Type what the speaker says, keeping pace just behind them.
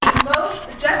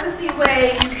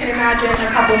Spurgeon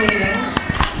a couple meetings.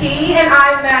 He and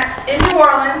I met in New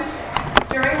Orleans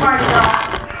during Mardi Gras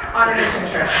on a mission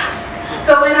trip.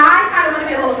 So when I kind of want to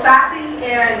be a little sassy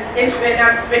and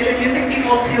I'm introducing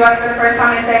people to us for the first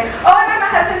time, I say, oh, I met my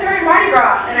husband during Mardi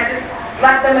Gras. And I just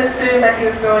let them assume that he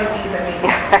was throwing beads at me.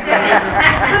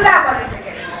 But that wasn't the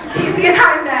case. TC and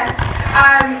I met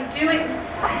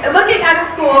looking at a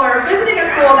school or visiting a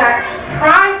school that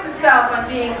prides itself on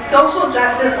being social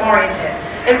justice oriented.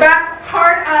 In fact,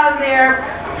 part of their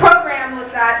program was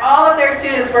that all of their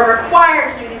students were required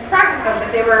to do these practicums,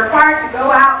 that they were required to go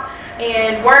out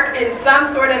and work in some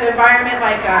sort of environment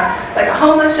like a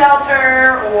homeless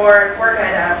shelter or work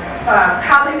at a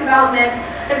housing development.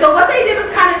 And so what they did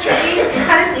was kind of tricky, it was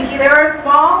kind of sneaky. They were a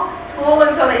small school,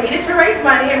 and so they needed to raise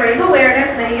money and raise awareness,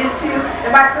 and they needed to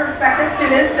invite prospective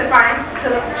students to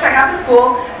check out the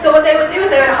school. So what they would do is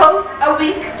they would host a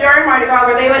week during Mardi Gras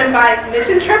where they would invite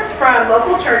mission trips from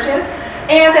local churches,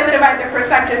 and they would invite their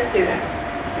prospective students.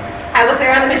 I was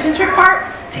there on the mission trip part.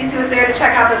 TC was there to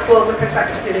check out the school as a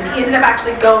prospective student. He ended up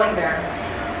actually going there.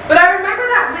 But I remember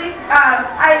that week,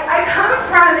 I come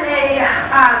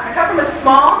from a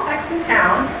small Texan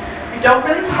town. We don't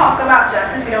really talk about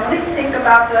justice. We don't really think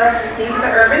about the needs of the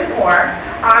urban poor.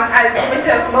 I went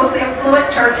to mostly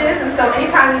affluent churches, and so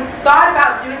anytime we thought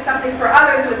about doing something for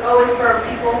others, it was always for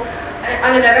people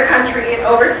in another country and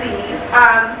overseas.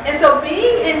 And so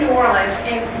being in New Orleans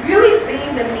and really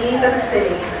seeing the needs of the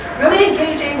city, really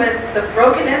engaging with the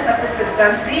brokenness of the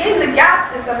system, seeing the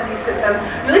gaps in some of these systems,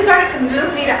 really started to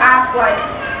move me to ask, what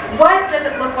does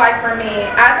it look like for me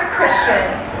as a Christian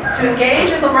to engage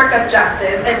in the work of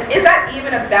justice, and is that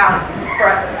even a value for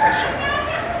us as Christians?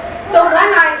 So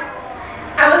one night,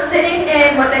 I was sitting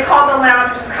in what they call the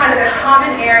lounge, which is kind of a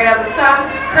common area with some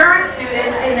current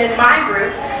students and then my group.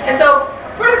 And so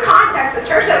for the context, the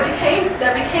church that we came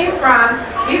from,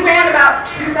 we ran about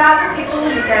 2,000 people a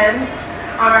weekend.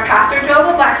 Our pastor drove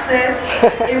a Lexus.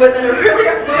 It was in a really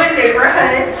affluent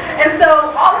neighborhood. And so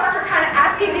all of us were kind of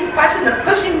asking these questions and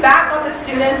pushing back on the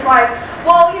students like,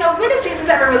 well, when does Jesus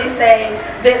ever really say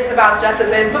this about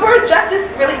justice? Is the word justice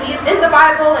really in the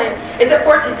Bible? And is it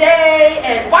for today?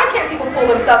 And why can't people pull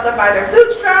themselves up by their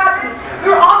bootstraps? And we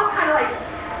were all just kind of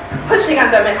pushing on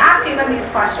them and asking them these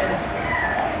questions.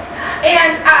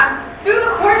 And through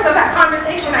the course of that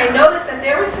conversation, I noticed that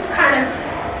there was this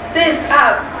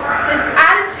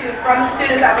attitude from the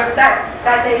students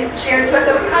that they shared to us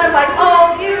that was kind of like,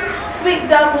 oh, you sweet,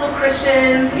 dumb little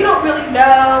Christians, you don't really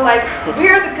know,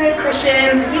 we're the good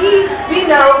Christians, we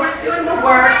know, we're doing the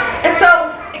work. And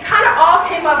so it kind of all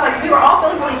came up, we were all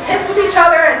feeling really tense with each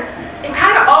other, and it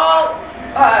kind of all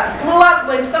blew up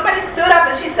when somebody stood up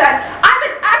and she said, I'm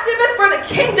an activist for the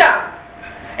kingdom.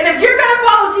 And if you're going to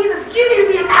follow Jesus, you need to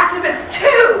be an activist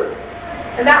too.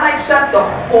 And that shut the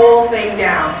whole thing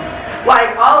down.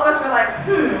 All of us were I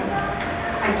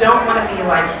don't want to be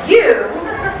like you.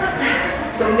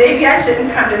 So maybe I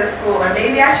shouldn't come to the school, or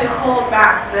maybe I should hold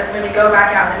back when we go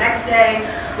back out. The next day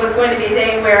was going to be a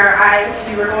day where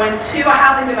we were going to a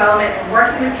housing development and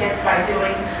working with kids by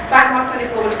doing sidewalk Sunday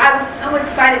school, which I was so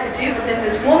excited to do. But then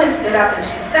this woman stood up and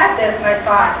she said this, and I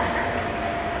thought,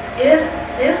 is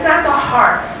that the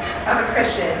heart of a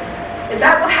Christian? Is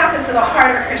that what happens to the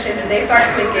heart of a Christian when they start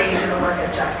to engage in the work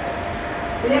of justice?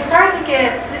 They start to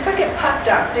get puffed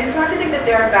up. They start to think that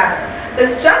they're better.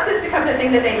 Does justice become the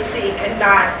thing that they seek and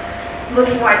not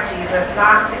looking like Jesus,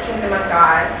 not the kingdom of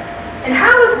God? And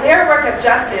how is their work of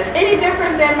justice any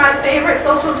different than my favorite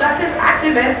social justice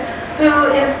activist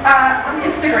who is on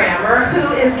Instagram or who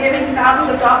is giving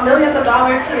millions of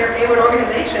dollars to their favorite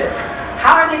organization?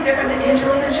 How are they different than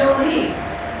Angelina Jolie?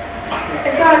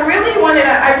 And so I really wanted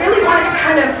to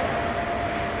kind of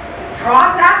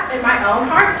draw that in my own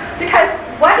heart, because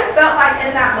what it felt like in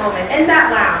that moment, in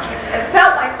that lounge, it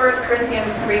felt like 1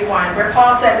 Corinthians 3:1, where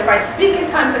Paul says, if I speak in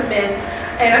tongues of men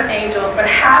and of angels, but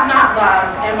have not love,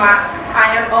 I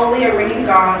am only a ringing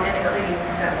gong and a clanging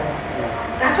cymbal.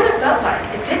 That's what it felt like.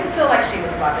 It didn't feel like she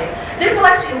was loving. It didn't feel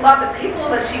like she loved the people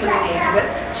that she was engaging with.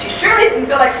 She surely didn't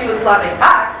feel like she was loving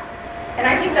us. And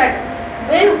I think that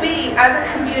when we, as a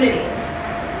community,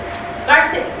 start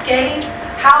to engage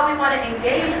how we want to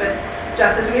engage with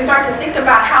justice, when we start to think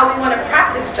about how we want to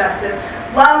practice justice,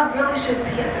 love really should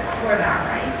be at the core of that,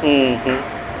 right? Mm-hmm.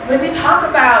 When we talk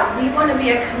about we want to be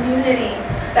a community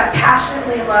that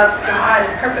passionately loves God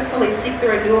and purposefully seek the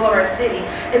renewal of our city,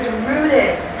 it's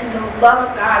rooted in the love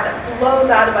of God that flows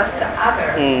out of us to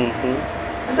others. Mm-hmm.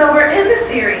 And so we're in this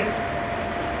series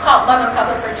called Love in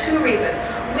Public for two reasons.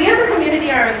 We as a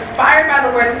community are inspired by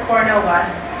the words of Cornel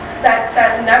West that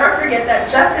says, never forget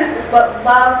that justice is what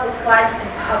love looks like in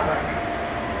public.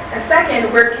 And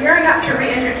second, we're gearing up to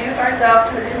reintroduce ourselves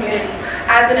to the community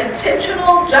as an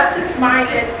intentional,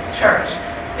 justice-minded church,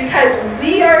 because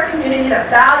we are a community that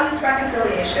values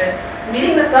reconciliation,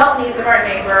 meeting the felt needs of our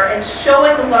neighbor, and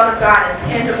showing the love of God in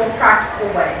tangible, practical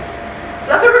ways.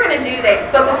 So that's what we're going to do today.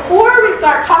 But before we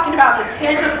start talking about the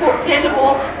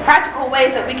tangible, practical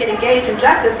ways that we can engage in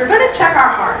justice, we're going to check our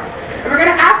hearts. And we're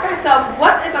going to ask ourselves,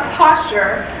 what does the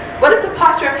posture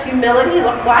of humility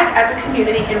look like as a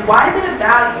community, and why is it a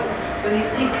value when we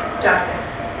seek justice?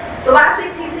 So last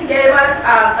week, TC gave us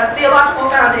a theological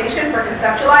foundation for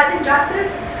conceptualizing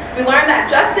justice. We learned that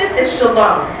justice is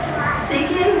shalom,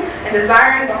 seeking and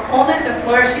desiring the wholeness and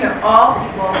flourishing of all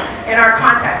people in our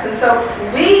context. And so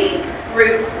we,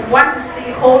 Roots, want to see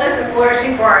wholeness and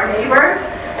flourishing for our neighbors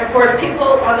and for the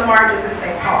people on the margins in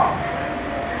St. Paul.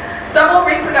 Several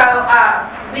weeks ago,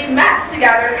 we met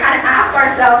together to kind of ask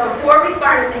ourselves, before we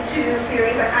started the two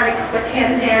series that kind of went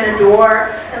hand in hand,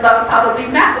 Adore and Love in Public,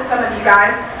 we met with some of you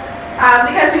guys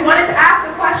because we wanted to ask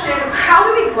the question, how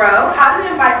do we grow? How do we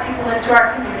invite people into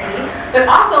our community? But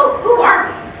also, who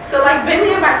are we? So like, when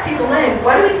we invite people in,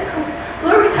 who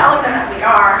are we telling them that we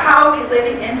are? How are we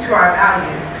living into our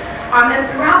values? And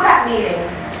throughout that meeting,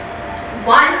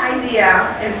 one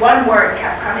idea and one word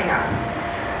kept coming up.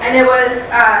 And it was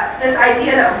this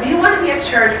idea that we want to be a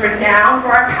church renowned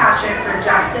for our passion for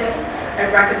justice and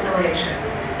reconciliation.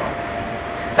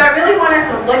 So I really want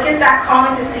us to look at that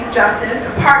calling to seek justice,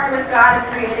 to partner with God in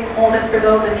creating wholeness for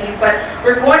those in need. But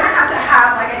we're going to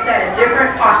have, like I said, a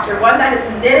different posture, one that is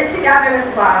knitted together with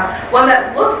love, one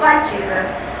that looks like Jesus,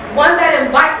 one that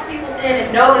invites people in and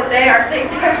know that they are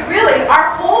safe. Because really,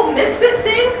 our whole misfit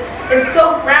thing is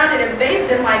so grounded and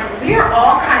based in like, we are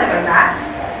all kind of a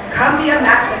mess. Come be a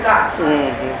mess with us.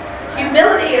 Mm-hmm.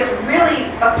 Humility is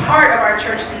really a part of our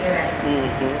church DNA.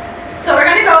 Mm-hmm. So we're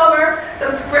going to go over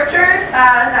some scriptures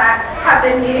that have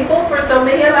been meaningful for so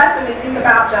many of us when we think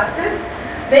about justice.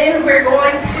 Then we're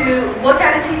going to look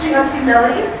at a teaching of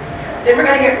humility. Then we're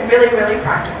going to get really, really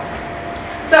practical.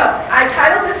 So I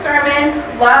titled this sermon,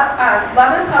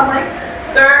 Love in Public,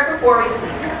 Serve Before We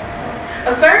Speak.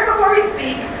 A serve before we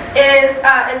speak is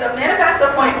a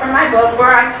manifesto point from my book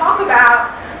where I talk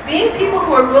about being people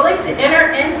who are willing to enter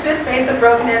into a space of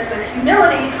brokenness with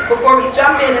humility before we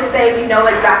jump in and say we know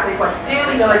exactly what to do,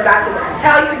 we know exactly what to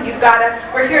tell you, and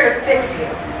we're here to fix you.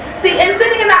 See, in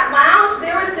sitting in that lounge,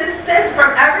 there was this sense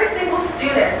from every single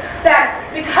student that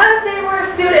because they were a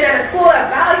student at a school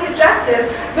that valued justice,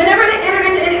 whenever they entered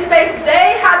into any space,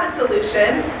 they had the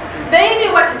solution, they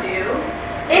knew what to do.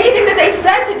 Anything that they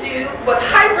said to do was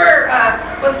hyper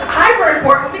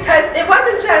important, because it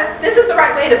wasn't just, this is the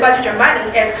right way to budget your money,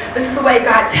 it's this is the way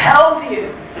God tells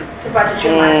you to budget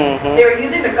your money. Mm-hmm. They were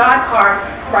using the God card,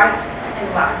 right and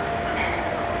left.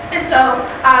 And so,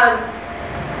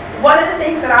 one of the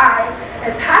things that I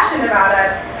am passionate about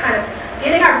us kind of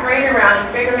getting our brain around and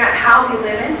figuring out how we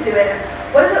live into it is,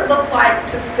 what does it look like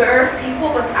to serve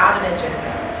people without an agenda?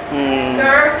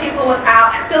 Serve people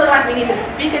without feeling like we need to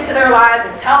speak into their lives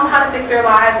and tell them how to fix their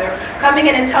lives, or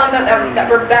coming in and telling them that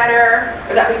we're better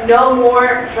or that we know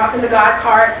more, dropping the God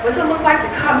card. What does it look like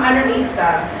to come underneath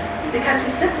them because we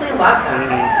simply love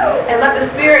them and let the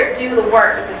Spirit do the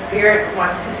work that the Spirit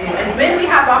wants to do? And when we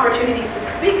have opportunities to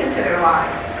speak into their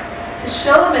lives, to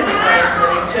show them a new way of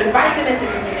living, to invite them into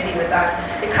community with us,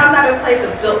 it comes out of a place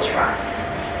of built trust.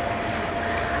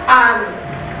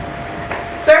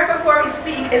 Serve Before We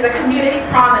Speak is a community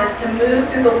promise to move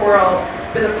through the world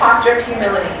with a posture of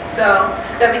humility so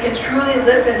that we can truly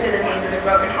listen to the needs of the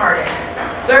brokenhearted.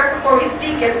 Serve Before We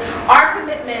Speak is our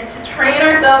commitment to train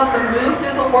ourselves to move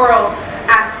through the world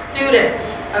as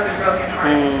students of the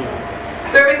brokenhearted.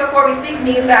 Serving Before We Speak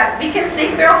means that we can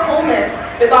seek their wholeness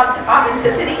with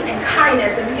authenticity and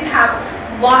kindness, and we can have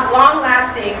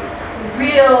long-lasting,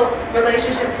 real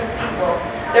relationships with people.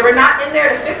 That we're not in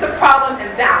there to fix a problem and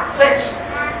bounce, which,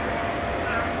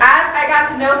 as I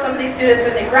got to know some of these students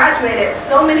when they graduated,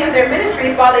 so many of their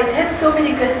ministries, while they did so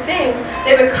many good things,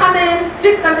 they would come in,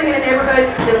 fix something in a neighborhood,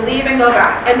 then leave and go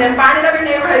back. And then find another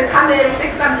neighborhood, come in,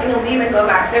 fix something, and leave and go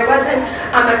back. There wasn't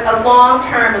a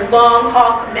long-term,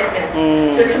 long-haul commitment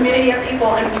to a community of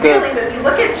people. And really, when we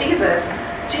look at Jesus,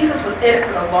 Jesus was in it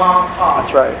for the long haul.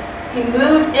 That's right. He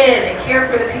moved in and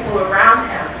cared for the people around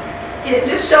him. He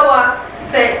didn't just show up,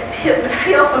 say,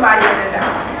 heal somebody, and then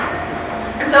bounce.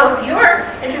 And so if you're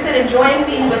interested in joining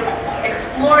me with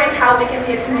exploring how we can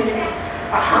be a community,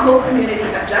 a humble community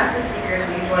of justice seekers,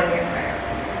 will you join me in prayer?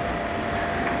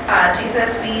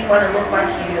 Jesus, we want to look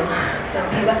like you, so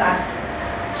be with us.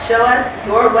 Show us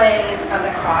your ways of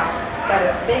the cross that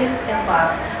are based in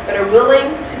love, that are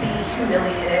willing to be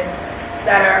humiliated,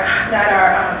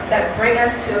 that bring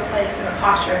us to a place in a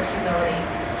posture of humility.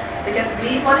 Because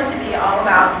we want it to be all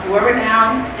about your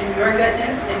renown and your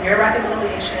goodness and your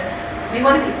reconciliation. We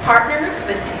want to be partners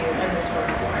with you in this work,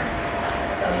 Lord.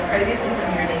 So we pray these things in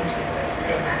your name, Jesus.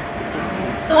 Amen.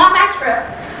 So on that trip,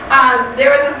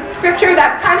 there was a scripture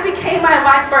that kind of became my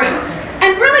life verse.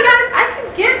 And really, guys, I can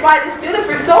get why the students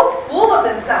were so full of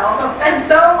themselves and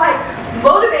so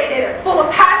motivated and full of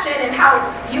passion, and how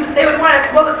they would want to,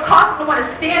 what would cause them to want to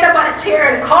stand up on a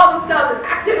chair and call themselves an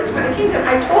activist for the kingdom.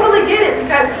 I totally get it,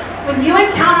 because when you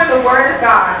encounter the Word of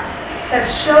God that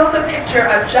shows a picture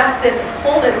of justice and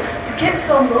wholeness, you get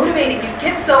so motivated.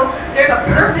 There's a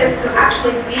purpose to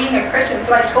actually being a Christian.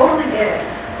 So I totally get it.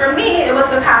 For me, it was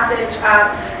the passage in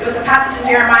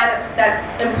Jeremiah that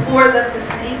implores us to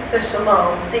seek the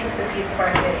shalom, seek the peace of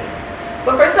our city.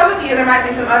 But for some of you, there might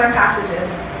be some other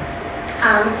passages,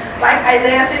 like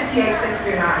Isaiah 58,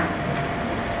 6-9,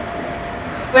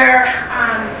 where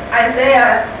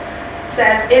Isaiah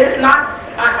says, it is not,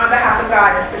 on behalf of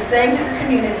God, is saying to the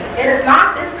community, it is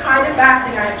not this kind of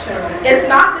fasting I have chosen. It is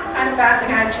not this kind of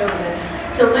fasting I have chosen,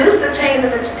 to loose the chains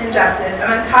of injustice and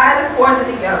untie the cords of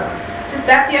the yoke, to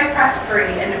set the oppressed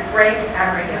free and to break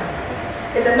every yoke.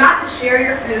 Is it not to share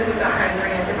your food with the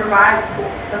hungry and to provide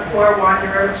the poor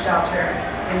wanderer with shelter,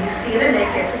 when you see the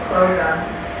naked to clothe them,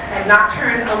 and not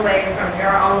turn away from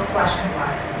your own flesh and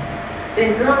blood?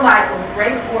 Then your light will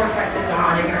break forth like the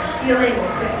dawn, and your healing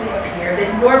will quickly appear.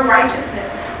 Then your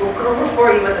righteousness will go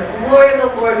before you, and the glory of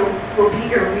the Lord will be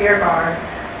your rear guard.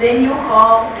 Then you will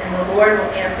call, and the Lord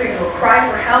will answer. You will cry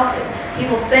for help, and He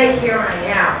will say, here I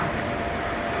am.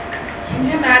 Can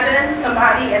you imagine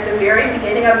somebody at the very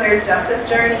beginning of their justice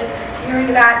journey hearing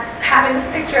that, having this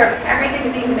picture of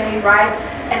everything being made right,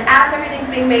 and as everything's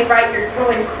being made right, you're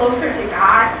growing closer to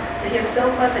God, that He is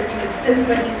so close that you can sense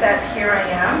when He says, here I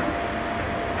am?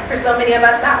 For so many of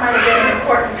us, that might have been an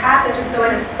important passage, and so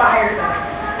it inspires us.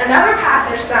 Another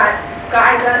passage that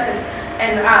guides us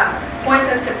and points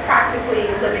us to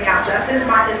practically living out justice is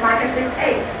Micah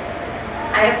 6:8.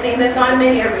 I have seen this on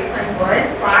many a Reclaim Wood,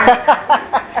 so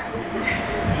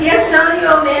He has shown you,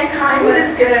 O mankind, what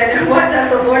is good, and what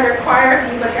does the Lord require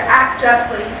of you but to act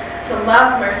justly, to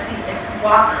love mercy, and to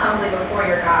walk humbly before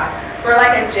your God. For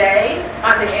like a J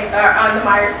on the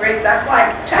Myers-Briggs, that's like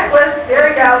checklist, there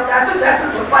we go, that's what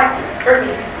justice looks like for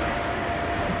me.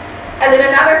 And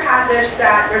then another passage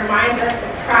that reminds us to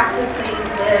practically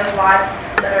live lives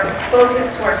that are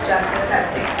focused towards justice,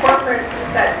 that incorporates,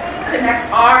 that connects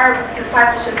our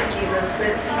discipleship to Jesus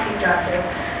with seeking justice,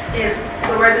 is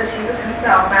the words of Jesus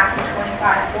Himself, Matthew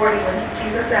 25:40, when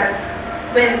Jesus says,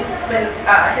 when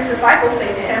His disciples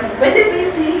say to Him, when did we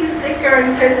see you sick or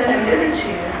in prison and visit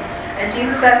you? And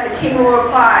Jesus says, the King will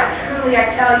reply, truly I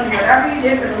tell you, whatever you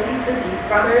did for the least of these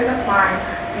brothers of mine,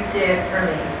 you did for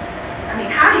me. I mean,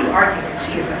 how do you argue with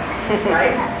Jesus,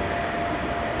 right?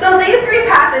 So these three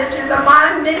passages,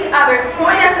 among many others,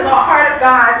 point us to the heart of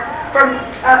God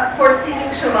for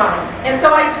seeking shalom. And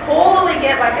so I totally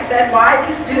get, like I said, why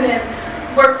these students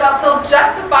felt so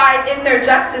justified in their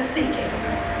justice seeking.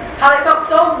 How they felt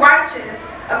so righteous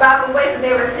about the ways that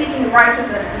they were seeking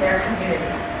righteousness in their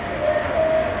community.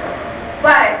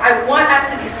 But I want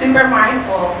us to be super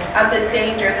mindful of the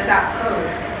danger that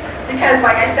posed. Because,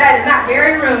 like I said, in that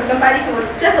very room, somebody who was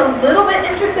just a little bit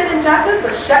interested in justice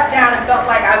was shut down and felt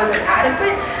like I was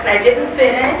inadequate and I didn't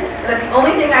fit in. And that the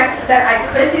only thing that I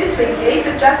could do to engage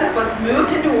with justice was move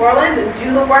to New Orleans and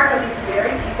do the work of these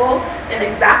very people in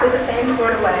exactly the same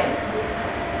sort of way.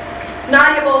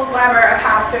 Nadia Bolz-Weber, a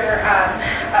pastor,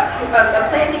 a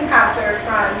planting pastor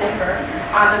from Denver,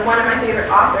 and one of my favorite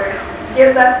authors,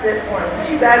 gives us this warning.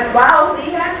 She says, while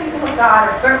we as people of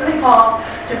God are certainly called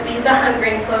to feed the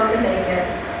hungry and clothe the naked,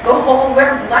 the whole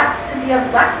we're blessed to be a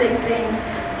blessing thing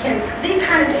can be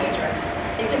kind of dangerous.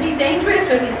 It can be dangerous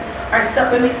when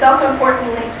we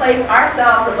self-importantly place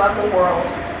ourselves above the world,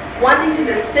 wanting to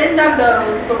descend on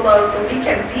those below so we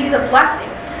can be the blessing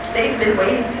they've been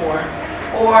waiting for,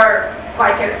 or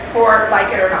like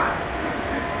it or not.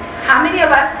 How many of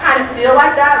us kind of feel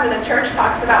like that when the church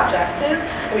talks about justice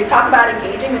and we talk about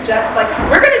engaging with justice? Like,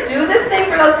 we're going to do this thing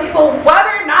for those people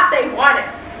whether or not they want it.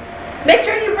 Make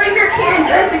sure you bring your canned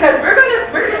goods because we're going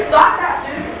to stock that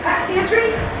food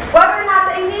pantry whether or not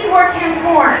they need more canned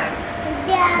corn.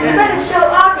 Yeah. We're going to show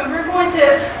up and we're going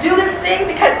to do this thing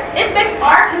because it makes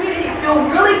our community feel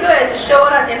really good to show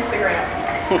it on Instagram.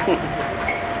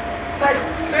 But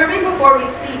serving before we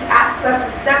speak asks us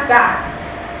to step back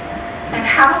and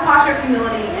have a posture of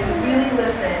humility and really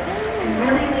listen and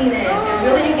really lean in and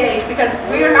really engage, because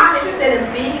we are not interested in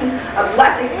being a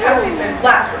blessing because we've been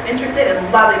blessed. We're interested in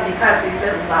loving because we've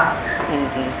been loved.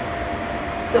 Mm-hmm.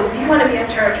 So we want to be a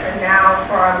church renowned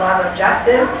for our love of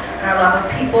justice and our love of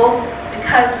people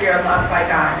because we are loved by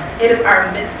God. It is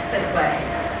our misfit way.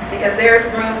 Because there is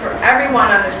room for everyone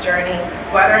on this journey,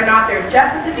 whether or not they're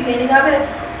just at the beginning of it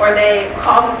or they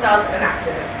call themselves an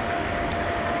activist.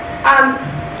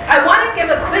 I want to give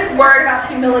a quick word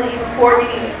about humility before we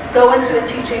go into a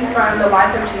teaching from the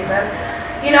life of Jesus.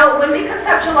 You know, when we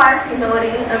conceptualize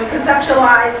humility and we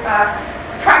conceptualize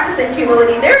practicing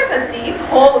humility, there is a deep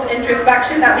hole of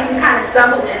introspection that we can kind of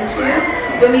stumble into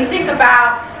when we think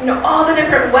about, you know, all the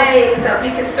different ways that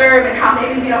we can serve and how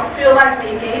maybe we don't feel like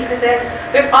we engage with it.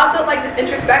 There's also like this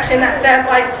introspection that says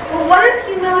like, well, what does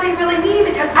humility really mean?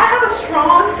 Because I have a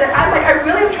strong I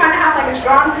really am trying to have like a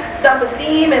strong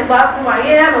self-esteem and love who I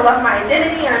am and love my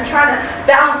identity, and I'm trying to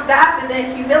balance that. But then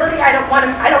humility, I don't want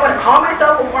to call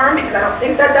myself a worm because I don't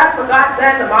think that that's what God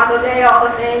says, Imago Dei, all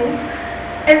the things.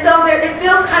 And so it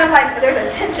feels kind of like there's a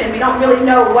tension. We don't really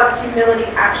know what humility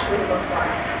actually looks like.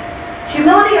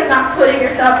 Humility is not putting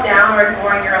yourself down or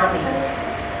ignoring your own needs.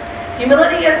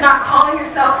 Humility is not calling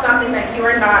yourself something that you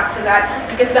are not so that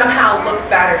you can somehow look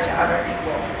better to other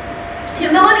people.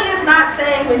 Humility is not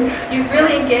saying when you've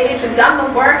really engaged and done the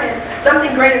work and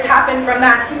something great has happened from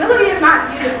that. Humility is not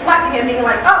you deflecting and being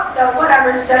like, oh, no,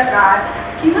 whatever, it's just God.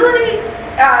 Humility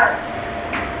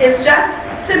is just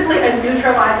simply a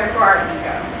neutralizer for our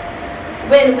ego.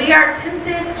 When we are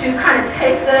tempted to kind of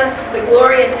take the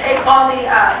glory and take all the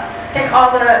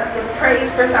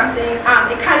praise for something,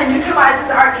 it kind of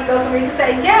neutralizes our ego, so we can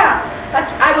say, yeah,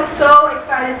 I was so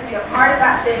excited to be a part of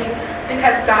that thing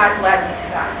because God led me to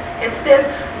that. It's this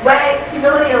way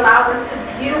humility allows us to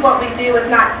view what we do as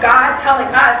not God telling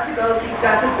us to go seek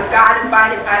justice, but God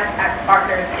inviting us as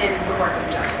partners in the work of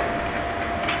justice.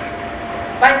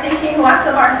 By thinking less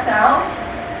of ourselves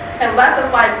and less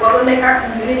of like what would make our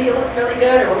community look really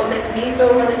good or what would make me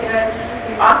feel really good,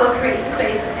 we also create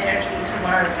space and energy to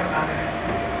learn from others.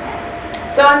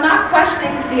 So I'm not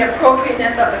questioning the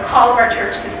appropriateness of the call of our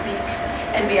church to speak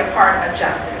and be a part of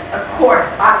justice. Of course,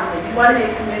 obviously, we want to be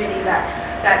a community that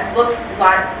looks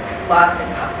like love in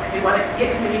public. We want to be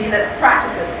a community that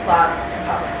practices love in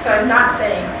public. So I'm not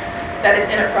saying that it's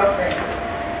inappropriate.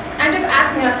 I'm just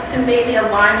asking us to maybe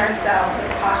align ourselves with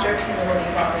a posture of humility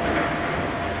while we do these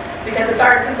things. Because it's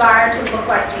our desire to look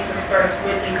like Jesus first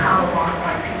when we come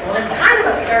alongside people. And it's kind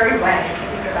of a third way, if you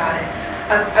think about it,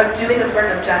 of doing this work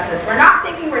of justice. We're not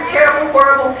thinking we're terrible,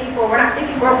 horrible people. We're not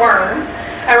thinking we're worms.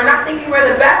 And we're not thinking we're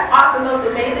the best, awesome, most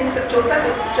amazing social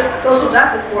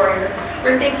justice warriors.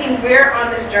 We're thinking we're on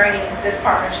this journey, this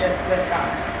partnership with God.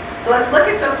 So let's look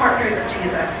at some partners of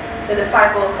Jesus, the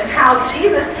disciples, and how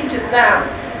Jesus teaches them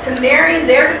to marry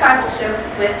their discipleship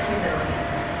with humility.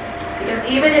 Because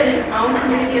even in his own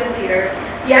community of leaders,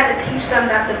 he had to teach them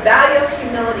that the value of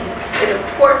humility is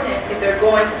important if they're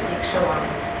going to seek shalom.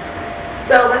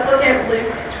 So let's look at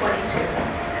Luke 22.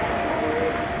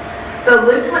 So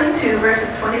Luke 22, verses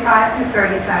 25 through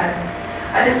 30 says,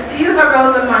 a dispute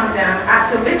arose among them as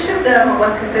to which of them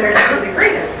was considered to be the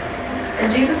greatest. And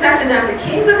Jesus said to them, the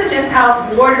kings of the Gentiles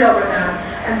lord it over them,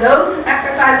 and those who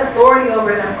exercise authority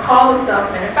over them call themselves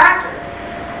benefactors.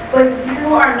 But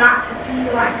you are not to be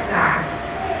like that.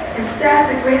 Instead,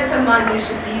 the greatest among you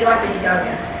should be like the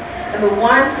youngest, and the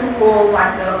ones who rule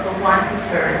like the one who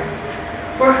serves.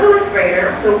 For who is greater,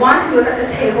 the one who is at the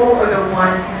table or the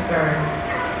one who serves?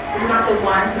 Is not the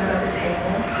one who is at the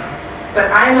table? But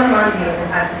I am among you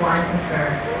as one who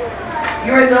serves.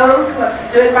 You are those who have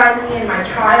stood by me in my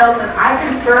trials, and I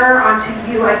confer unto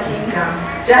you a kingdom,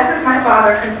 just as my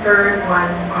Father conferred one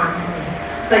unto me,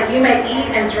 so that you may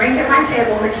eat and drink at my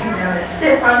table in the kingdom and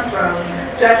sit on thrones,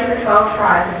 judging the 12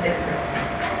 tribes of Israel.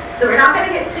 So we're not going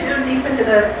to get too deep into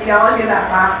the theology of that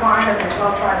last line of the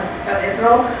 12 tribes of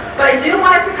Israel, but I do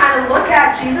want us to kind of look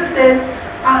at Jesus'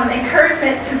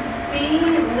 encouragement to be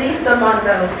least among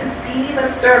those, to be the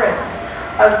servants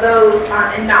of those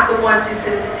and not the ones who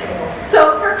sit at the table.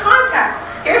 So for context,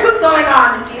 here's what's going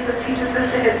on when Jesus teaches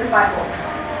this to his disciples.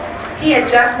 He had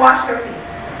just washed their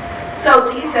feet.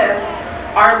 So Jesus,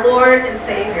 our Lord and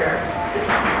Savior,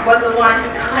 was the one who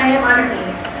came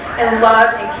underneath and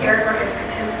loved and cared for his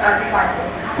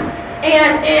disciples.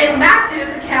 And in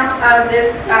Matthew's account of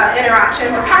this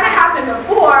interaction, what kind of happened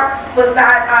before was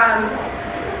that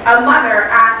a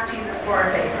mother asked Jesus for a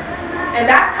favor. And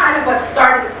that's kind of what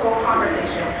started this whole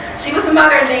conversation. She was the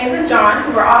mother of James and John,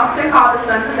 who were often called the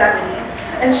sons of Zebedee.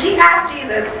 And she asked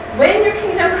Jesus, when your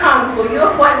kingdom comes, will you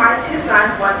appoint my two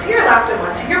sons, one to your left and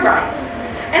one to your right?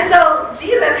 And so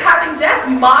Jesus, having just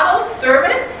modeled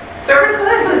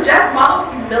servanthood, who just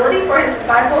modeled humility for his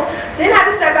disciples, then had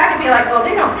to step back and be like, oh,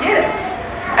 they don't get it.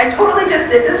 I totally just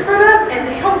did this for them, and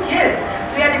they don't get it.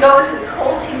 So we had to go into this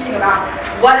whole teaching about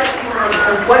what is humility,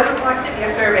 and what does it look like to be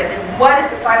a servant, and what is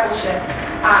discipleship,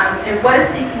 and what does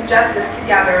seeking justice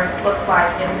together look like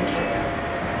in the kingdom.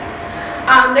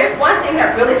 There's one thing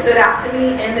that really stood out to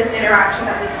me in this interaction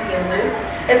that we see in Luke,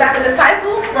 is that the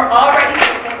disciples were already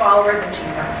faithful followers of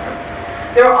Jesus.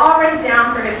 They were already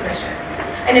down for his mission.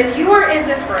 And if you are in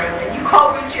this room and you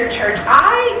call Roots your church,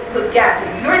 I would guess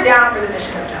that you're down for the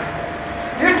mission of justice.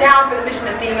 You're down for the mission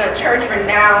of being a church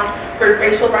renowned for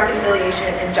racial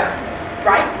reconciliation and justice,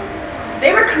 right?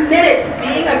 They were committed to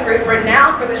being a group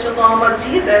renowned for the shalom of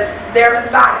Jesus, their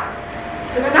Messiah.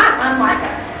 So they're not unlike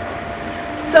us.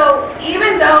 So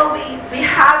even though we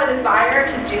have a desire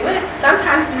to do it,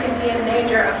 sometimes we can be in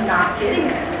danger of not getting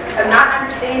it, of not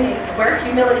understanding where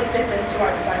humility fits into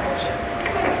our discipleship.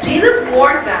 Jesus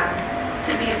warned them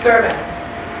to be servants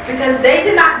because they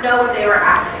did not know what they were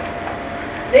asking.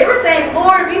 They were saying,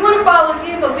 Lord, we want to follow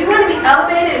you, but we want to be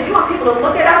elevated and we want people to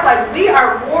look at us like we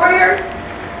are warriors.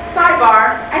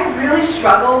 Sidebar, I really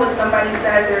struggle when somebody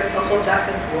says they're a social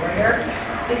justice warrior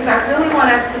because I really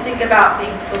want us to think about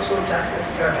being social justice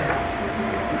servants.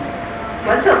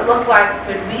 What does it look like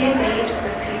when we engage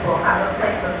with people out of a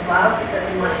place of love because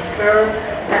we want to serve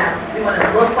them? We want to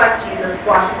look like Jesus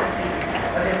washing the feet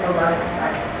of his beloved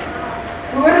disciples.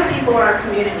 Who are the people in our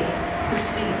community whose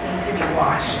feet need to be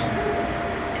washed?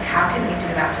 And how can we do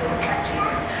that to look like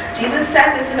Jesus? Jesus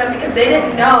said this to them because they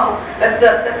didn't know that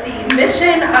the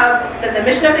mission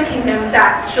of the kingdom,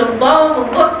 that shalom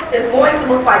is going to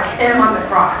look like him on the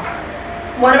cross.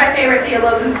 One of my favorite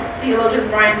theologians,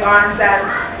 Brian Zahn, says,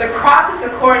 the cross is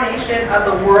the coronation of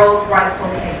the world's rightful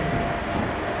king.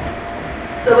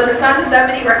 So when the sons of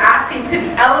Zebedee were asking to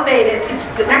be elevated to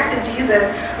the next to Jesus,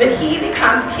 when he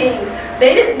becomes king,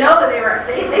 they didn't know that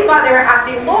they thought they were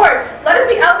asking, Lord, let us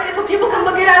be elevated so people can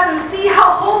look at us and see how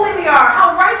holy we are,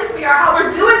 how righteous we are, how we're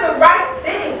doing the right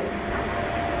thing.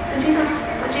 And Jesus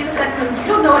said to them, you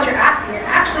don't know what you're asking. You're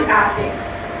actually asking,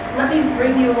 let me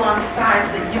bring you alongside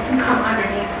so that you can come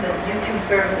underneath, so that you can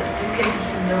serve, so that you can be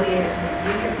humiliated, so that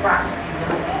you can practice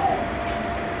humility.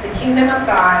 The kingdom of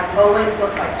God always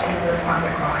looks like Jesus on the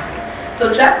cross.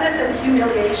 So justice and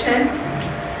humiliation,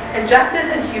 and justice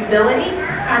and humility,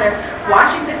 kind of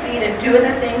washing the feet and doing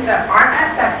the things that aren't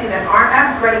as sexy, that aren't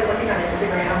as great looking on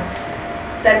Instagram,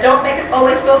 that don't make us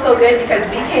always feel so good because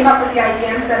we came up with the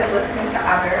idea instead of listening to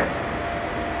others,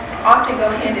 often go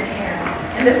hand in hand.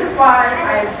 And this is why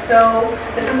I'm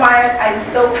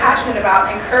so passionate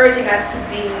about encouraging us to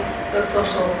be those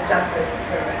social justice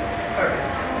servants.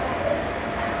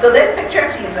 So this picture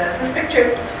of Jesus, this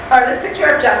picture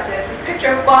of justice, this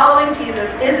picture of following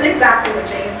Jesus isn't exactly what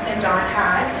James and John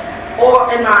had, or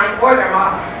in mind, or their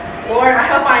mama. Lord, I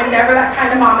hope I'm never that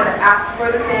kind of mama that asks for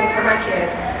the thing for my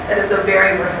kids that is the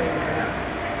very worst thing for them.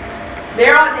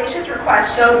 Their audacious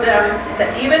request showed them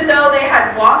that even though they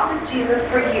had walked with Jesus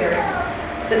for years,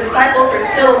 the disciples were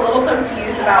still a little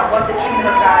confused about what the kingdom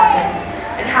of God meant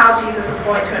and how Jesus was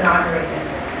going to inaugurate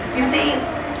it. You see,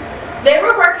 they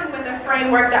were working with a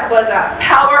framework that was a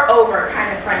power over kind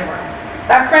of framework.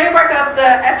 That framework of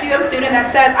the SUM student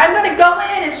that says, I'm going to go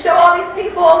in and show all these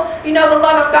people, the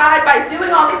love of God by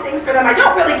doing all these things for them. I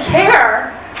don't really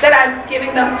care that I'm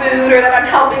giving them food or that I'm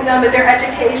helping them with their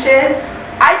education.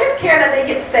 I just care that they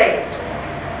get saved.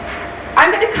 I'm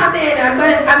going to come in and I'm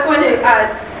going to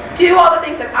do all the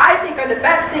things that I think are the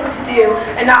best thing to do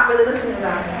and not really listen to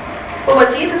them. But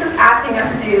what Jesus is asking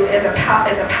us to do is a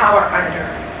power under.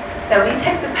 That we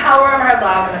take the power of our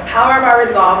love and the power of our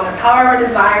resolve and the power of our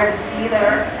desire to see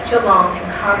their shalom and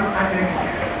come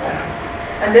underneath them.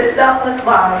 And this selfless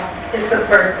love is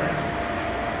subversive.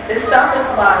 This selfless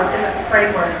love is a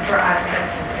framework for us as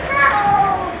misfits.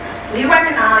 We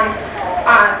recognize,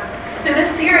 through this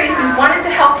series, we wanted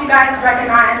to help you guys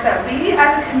recognize that we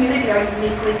as a community are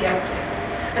uniquely gifted.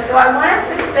 And so I want us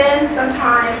to spend some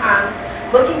time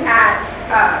looking at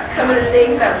some of the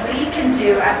things that we can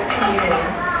do as a community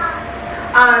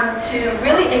to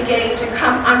really engage and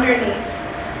come underneath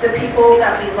the people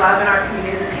that we love in our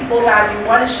community, the people that we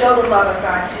want to show the love of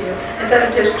God to, instead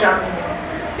of just jumping in.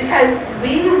 Because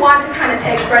we want to kind of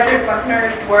take Frederick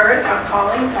Buechner's words on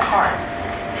calling to heart.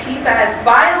 He says,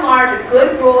 by and large, a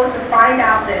good rule is to find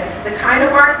out this. The kind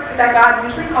of work that God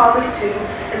usually calls us to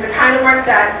is the kind of work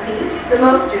that needs the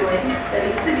most doing, that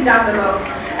needs to be done the most,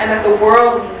 and that the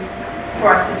world needs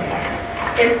for us to do.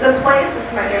 It's the place, this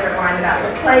is my favorite line of that,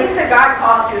 the place that God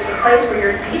calls you is the place where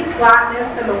your deep gladness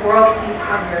and the world's deep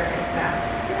hunger is met.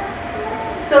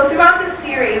 So throughout this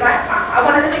series,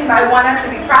 one of the things I want us to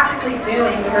be practically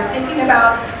doing when we're thinking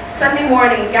about Sunday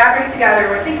morning, gathering together,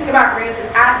 we're thinking about Roots,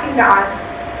 is asking God,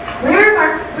 where's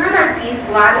our deep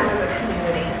gladness as a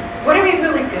community? what are we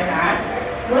really good at?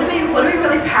 What are we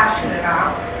really passionate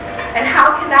about? And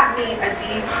how can that meet a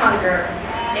deep hunger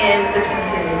in the Twin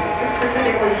Cities,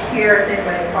 specifically here in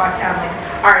Midway, Frogtown, like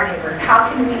our neighbors? How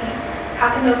can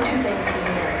those two things be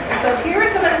married? And so here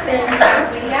are some of the things that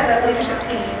we as a leadership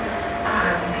team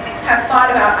have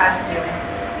thought about us doing.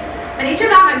 And each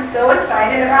of them I'm so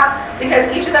excited about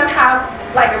because each of them have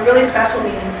like a really special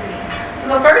meaning to me. So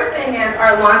the first thing is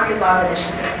our Laundry Love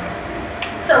Initiative.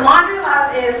 So Laundry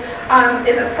Love is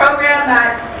a program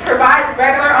that provides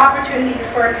regular opportunities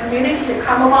for a community to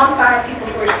come alongside people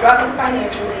who are struggling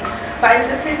financially by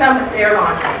assisting them with their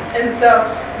laundry. And so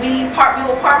we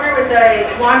will partner with the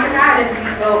laundromat, and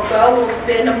we'll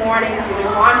spend a morning doing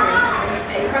laundry. We'll just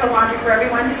pay for the laundry for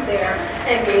everyone who's there,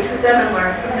 and engage with them and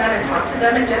learn from them and talk to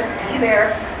them and just be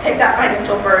there, take that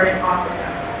financial burden off of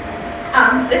them.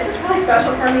 This is really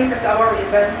special for me for several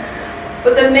reasons.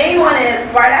 But the main one is,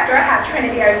 right after I had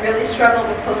Trinity, I really struggled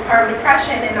with postpartum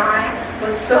depression, and I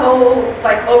was so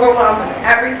overwhelmed with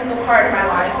every single part of my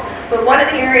life. But one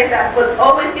of the areas that was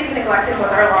always getting neglected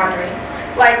was our laundry.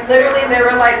 Literally, there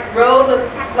were rows of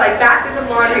baskets of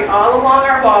laundry all along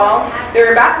our wall. There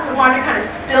were baskets of laundry kind of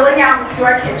spilling out into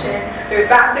our kitchen. There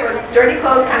was dirty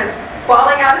clothes kind of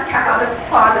falling out of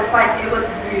closets. It was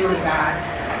really bad.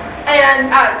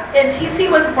 And TC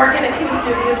was working, and he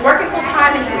was working full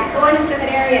time, and he was going to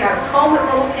seminary, and I was home with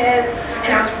little kids,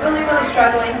 and I was really, really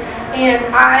struggling, and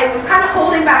I was kind of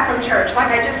holding back from church.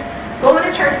 Going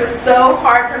to church was so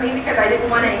hard for me because I didn't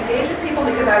want to engage with people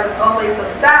because I was always so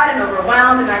sad and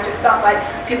overwhelmed, and I just felt like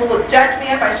people would judge me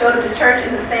if I showed up to church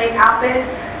in the same outfit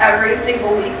every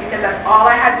single week, because that's all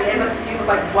I had bandwidth to do was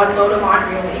one load of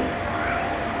laundry a week,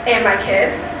 and my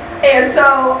kids. And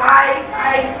so I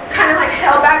kind of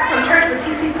held back from church, but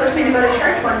TC pushed me to go to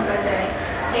church one Sunday.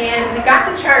 And we got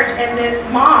to church, and this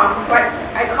mom,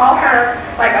 I call her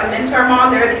a mentor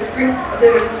mom. There was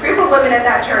this group of women at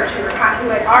that church who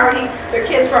had already, their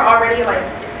kids were already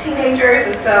teenagers,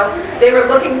 and so they were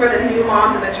looking for the new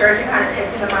moms in the church and kind of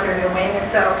taking them under their wing.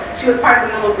 And so she was part of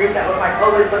this little group that was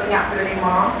always looking out for the new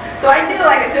moms. So I knew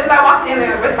as soon as I walked in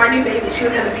there with my new baby, she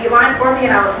was going to beeline for me,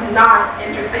 and I was not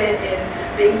interested in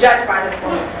being judged by this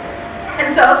woman.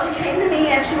 And so she came to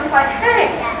me and she was like,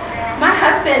 "Hey, my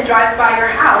husband drives by your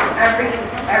house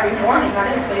every morning on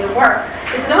his way to work.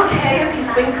 Is it okay if he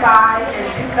swings by and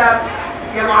picks up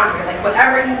your laundry,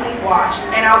 whatever you need washed,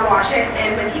 and I'll wash it,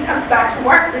 and when he comes back to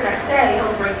work the next day,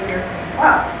 he'll bring you your clean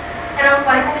clothes?" And I was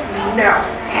like, "No."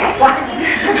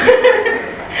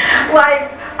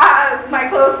 My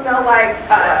clothes smelled like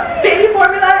baby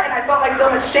formula, and I felt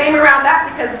so much shame around that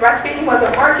because breastfeeding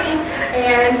wasn't working,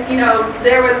 and it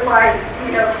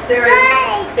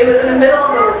was in the middle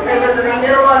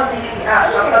of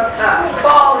the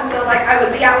fall, and so I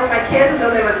would be out with my kids, and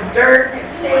so there was dirt and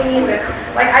stains, and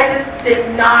I just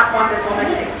did not want this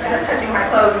woman touching my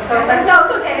clothes, and so I was like, "No,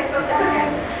 it's okay, it's okay."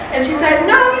 And she said,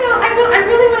 "No, I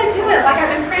really want to do it.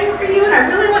 I've been praying for you, and I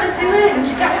really want to do it." And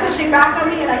she kept pushing back on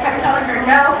me, and I kept telling her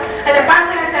no. And then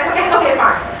finally I said, okay,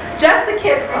 fine. Just the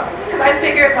kids' clothes. Because I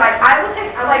figured, I will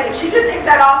take, if she just takes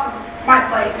that off my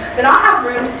plate, then I'll have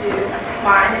room to do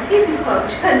mine and TC's clothes.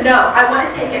 And she said, "No, I want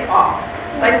to take it all.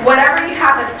 Whatever you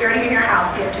have that's dirty in your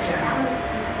house, give to Jenna."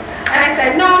 And I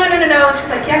said, no. And she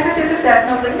was like, yes. And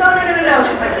I was like, no.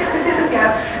 She was like, yes.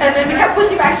 And then we kept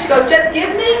pushing back. She goes, "Just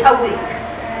give me a week.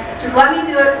 Just let me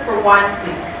do it for 1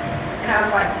 week." And I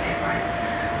was like, okay, fine.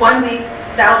 1 week,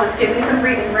 that'll just give me some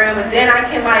breathing room, and then I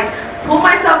can pull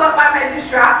myself up by my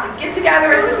bootstraps and get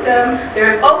together a system.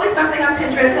 There's always something on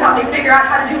Pinterest to help me figure out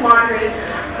how to do laundry.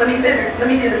 Let me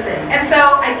do this thing. And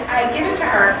so I give it to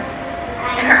her,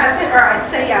 and her husband, or I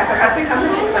say yes, her husband comes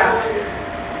and picks up.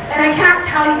 And I can't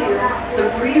tell you the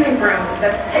breathing room,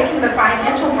 taking the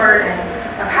financial burden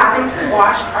of having to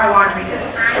wash our laundry, because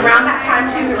around that time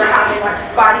too we were having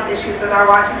spotty issues with our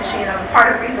washing machine. That was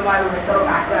part of the reason why we were so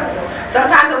backed up. So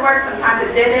sometimes it worked, sometimes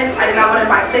it didn't. I did not want to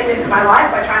invite Satan into my life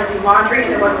by trying to do laundry,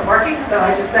 and it wasn't working, so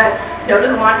I just said no to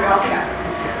the laundry altogether.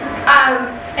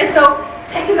 And so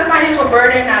taking the financial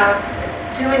burden of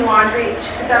doing laundry, she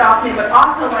took that off me, but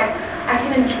also I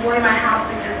can enjoy my house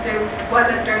because there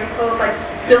wasn't dirty clothes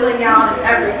spilling out in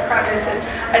every crevice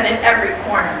and in every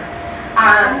corner.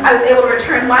 I was able to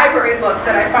return library books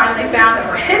that I finally found that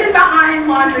were hidden behind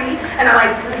laundry, and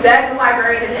I begged the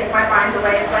librarian to take my finds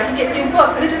away so I could get new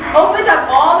books, and it just opened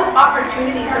up all this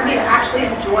opportunity for me to actually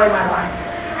enjoy my life.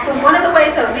 So one of the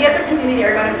ways that we as a community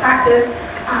are going to practice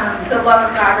the love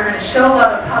of God, we're going to show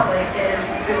love in public, is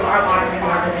through our Laundry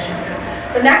Love Initiative.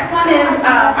 The next one is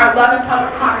our Love in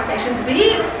Public Conversations.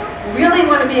 We really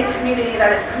want to be a community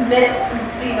that is committed to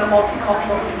being a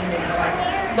multicultural community.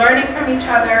 learning from each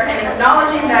other, and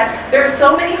acknowledging that there are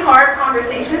so many hard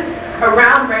conversations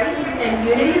around race and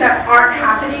unity that aren't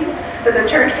happening, that the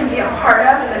church can be a part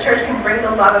of, and the church can bring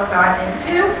the love of God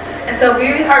into. And so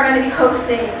we are going to be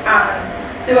hosting,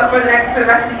 for the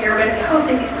rest of the year, we're going to be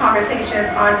hosting these conversations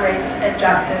on race and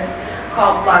justice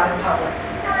called Love in Public.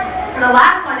 And the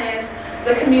last one is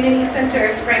the Community Center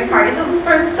Spring Party. So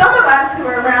for some of us who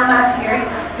were around last year,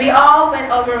 we all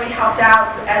went over and we helped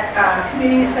out at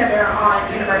Community Center on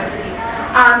University.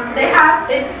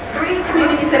 It's 3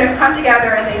 community centers come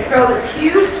together and they throw this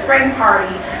huge spring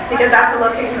party because that's the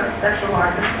location that's the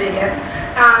largest, biggest.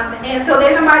 And so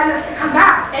they've invited us to come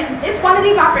back. And it's one of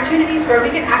these opportunities where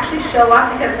we can actually show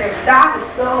up because their staff is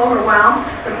so overwhelmed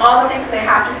with all the things they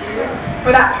have to do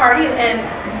for that party. And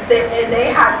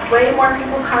they had way more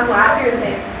people come last year than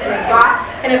they thought.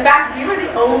 And in fact, we were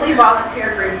the only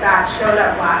volunteer group that showed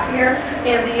up last year.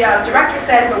 And the director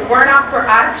said if it were not for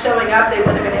us showing up, they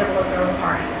wouldn't have been able to throw the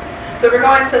party. So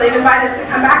they've invited us to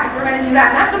come back, and we're going to do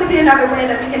that. And that's going to be another way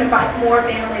that we can invite more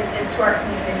families into our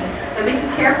community, that we can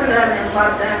care for them and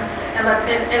love them and let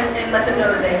them know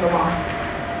that they belong.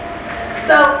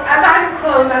 So as I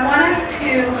close, I want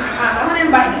to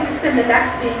invite you to spend the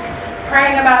next week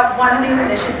praying about one of these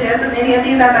initiatives, and any of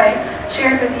these, as I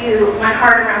shared with you my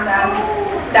heart around them,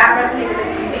 that resonated with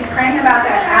you. Be praying about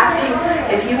that, asking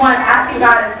God if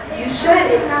you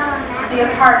should be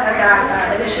a part of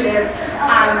that initiative.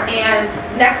 And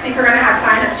next week we're going to have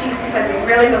sign-up sheets because we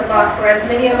really would love for as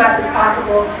many of us as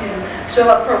possible to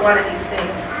show up for one of these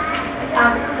things.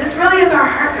 This really is our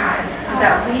heart, guys, is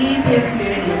that we be a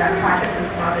community that practices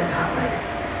love in public.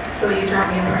 So will you join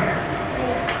me in prayer?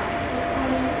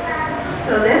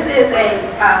 So this is a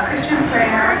Christian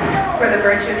prayer for the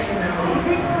virtue of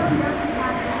humility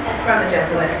from the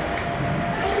Jesuits.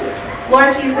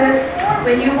 Lord Jesus,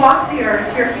 when you walked the earth,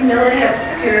 your humility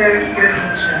obscured your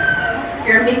kingship.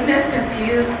 Your meekness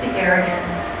confused the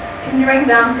arrogant, hindering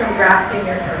them from grasping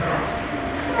your purpose.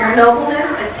 Your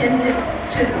nobleness attended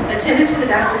to the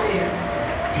destitute.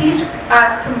 Teach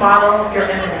us to model your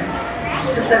eminence,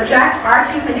 to subject our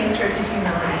human nature to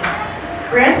humility.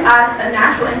 Grant us a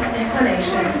natural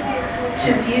inclination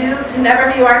to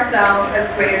never view ourselves as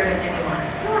greater than anyone.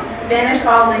 Banish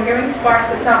all lingering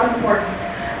sparks of self-importance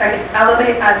that can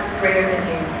elevate us greater than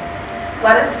you.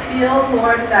 Let us feel,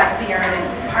 Lord, that we are in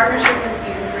partnership with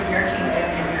you for your kingdom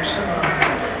and your shalom.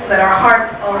 Let our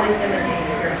hearts always imitate